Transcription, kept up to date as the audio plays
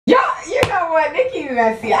what? Nicki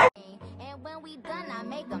messy. And when we done, I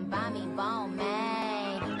make them buy me bone,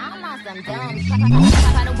 man. I'm on some dumb.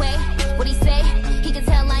 By the way, what he say? He can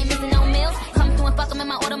tell I ain't missing no meals. Come through and fuck him in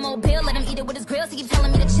my automobile. Let him eat it with his grills. He keep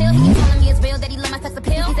telling me to chill. He keep telling me it's real that he love my sex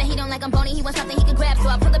appeal. He said he don't like I'm bony. He wants something he can grab. So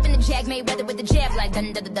I pull up in the Jag, made weather with the jab, like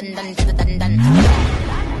dun dun dun dun dun dun dun.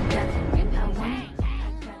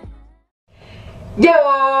 Yo,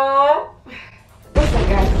 what's up,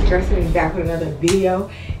 guys? It's Jocelyn back with another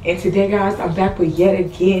video, and today, guys, I'm back with yet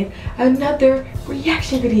again another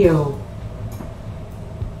reaction video.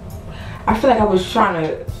 I feel like I was trying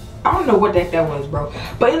to, I don't know what that was, bro.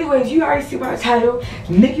 But anyways, you already see my title,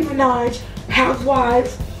 Nicki Minaj,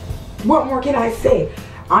 Housewives. What more can I say?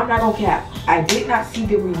 I'm not gonna cap. I did not see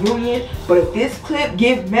the reunion, but if this clip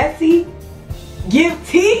give messy, give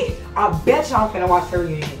tea, I bet y'all finna watch the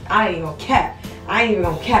reunion. I ain't gonna cap. I ain't even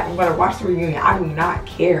gonna cap. I'm gonna watch the reunion. I do not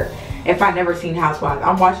care if I never seen Housewives.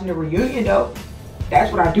 I'm watching the reunion though.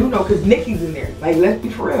 That's what I do know, because Nicki's in there. Like, let's be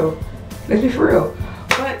for real. Let's be for real.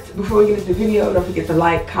 But before we get into the video, don't forget to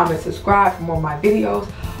like, comment, subscribe for more of my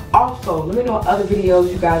videos. Also, let me know what other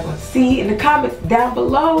videos you guys want to see in the comments down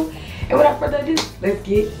below. And without further ado, let's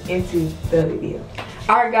get into the video.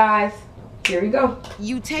 Alright guys, here we go.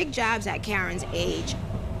 You take jabs at Karen's age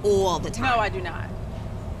all the time. No, I do not.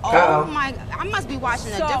 Oh my, I must be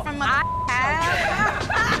watching a different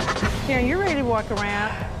Karen, you ready to walk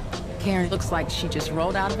around? Karen looks like she just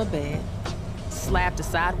rolled out of a bed, slapped a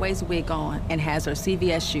sideways wig on, and has her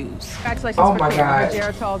CVS shoes. Congratulations Oh for my Karen. God.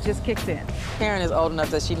 Her Geritol just kicked in. Karen is old enough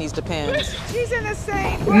that she needs Depends. She's in the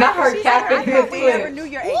same. Not her cap in this We never clip. knew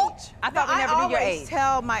your age. I thought we never knew your always age.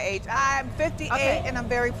 tell my age. I'm 58 and I'm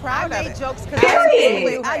very proud I of made it. jokes because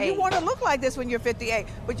Period. You want to look like this when you're 58,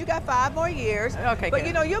 but you got 5 more years. Okay, but good.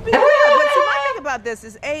 you know you'll be good. But see, my thing about this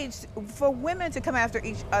is age. For women to come after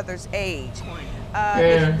each other's age,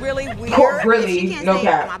 it's really weird. Really, She can't no say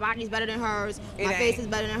cap. my body's better than hers, It my face ain't. is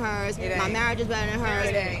better than hers, It my ain't. marriage is better than hers,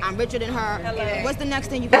 It ain't. I'm richer than her. Hello. What's the next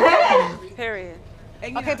thing you can do? Period.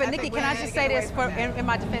 And, you Okay, know, but I Nikki, think can I women just get say away this from for that. in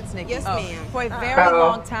my defense, Nikki? Yes, ma'am. For a very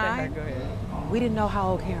long time, Go ahead. we didn't know how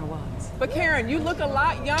old Karen was. But Karen, you look a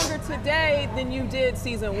lot younger today than you did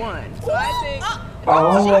season 1. So I think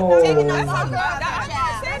Taking Oh. up my girl,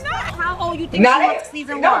 How old you think Not she it. looks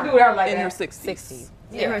season Don't 1? do her like in her that. 60s.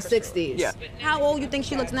 In her 60s. Yeah. How old you think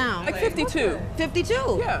she looks now? Like 52. 52.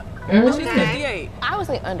 Yeah. Mm. She's 58. I would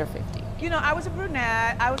say under 50. You know, I was a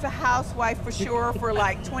brunette. I was a housewife for sure for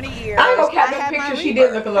like 20 years. I ain't gonna cap I that had my picture. She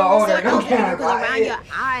did look a little older. So Don't cap. because around your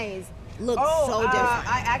eyes look so different.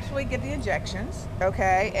 I actually get the injections,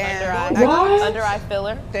 okay? And What? Under eye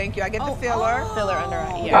filler. thank you. I get the filler. Filler under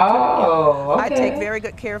eye. Yeah. Oh, okay. I take very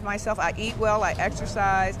good care of myself. I eat well. I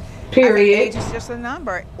exercise. Period. I think age is just a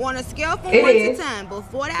number. On a scale from It 1 is. to 10,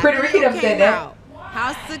 before that Pretty Ricky video done said came that. out,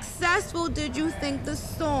 how successful did you think the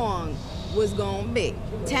song was gonna be?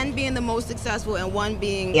 10 being the most successful and 1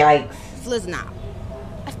 being Yikes. Fliznop.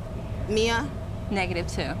 Mia?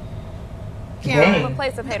 -2. Karen? Dang.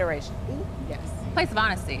 Place of hateration. Yes. Place of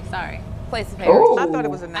honesty. Sorry. Place of Oh. hateration. I thought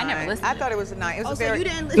it was a 9. I never listened. I thought it was a 9. It was Oh, a so very. you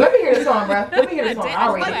didn't Let me hear the song, bro. Let me hear the song.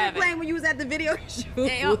 I'll Was rate you it. playing when you was at the video shoot?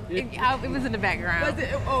 It was in the background. Was it?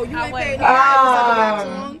 Oh, you I ain't went- paying no attention to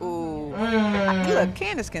the Um, song? Ooh. Mm. Look,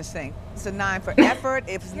 Candiace can sing. It's a 9 for effort.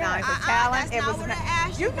 It's 9 for talent. That's It not was what a I 9.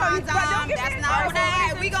 asked you, You know, you Dom. don't That's not what I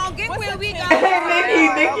asked. We gonna get where we go.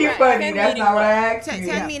 Nikki funny. That's not what I asked 10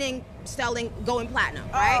 you. meaning selling, going platinum,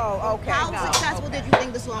 right? Oh, okay. How No, successful okay. did you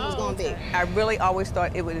think the song was gonna be? I really always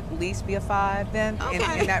thought it would at least be a 5 then.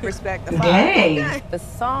 Okay. In that respect, a 5. Dang. The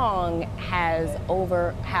song has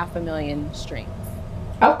over 500,000 streams.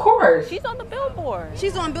 Of course. She's on the Billboard.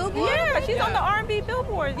 She's on Billboard? Yeah, she's on the R&B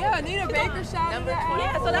Billboard. Yeah, Anita Baker shouted that.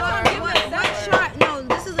 Yeah, so that's what I'm giving it. What chart? No,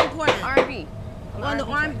 this is important. R&B. On the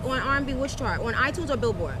R&B, which chart? On iTunes or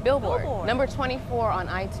Billboard? Billboard. Number 24 on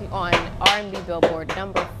iTunes, on R&B Billboard.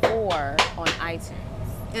 Number 4 on iTunes.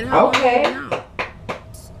 And how long Okay. has it been out?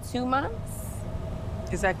 2 months.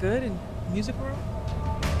 Is that good in music world?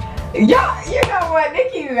 Y'all, you know what?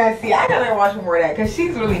 Nicki messy. I gotta watch more of that because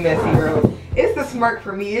she's really messy, bro. It's the smirk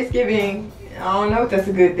for me. It's giving, I don't know if that's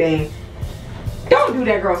a good thing. Don't do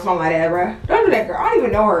that girl song like that, bro. Don't do that girl. I don't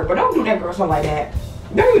even know her, but don't do that girl song like that.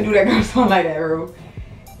 Don't even do that girl song like that, bro.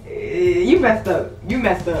 You messed up. You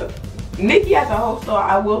messed up. Nicki as a whole star,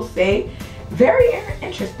 I will say, very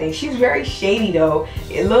interesting. She's very shady though.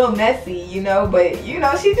 A little messy, you know, but you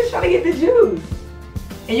know, she's just trying to get the juice.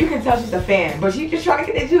 And you can tell she's a fan, but she's just trying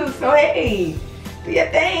to get the juice. So hey, do your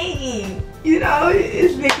thing. You know,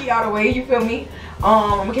 it's Nicki all the way, you feel me?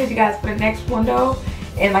 I'm gonna catch you guys for the next one though.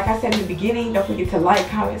 And like I said in the beginning, don't forget to like,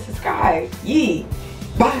 comment, subscribe. Yee.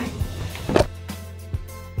 Bye.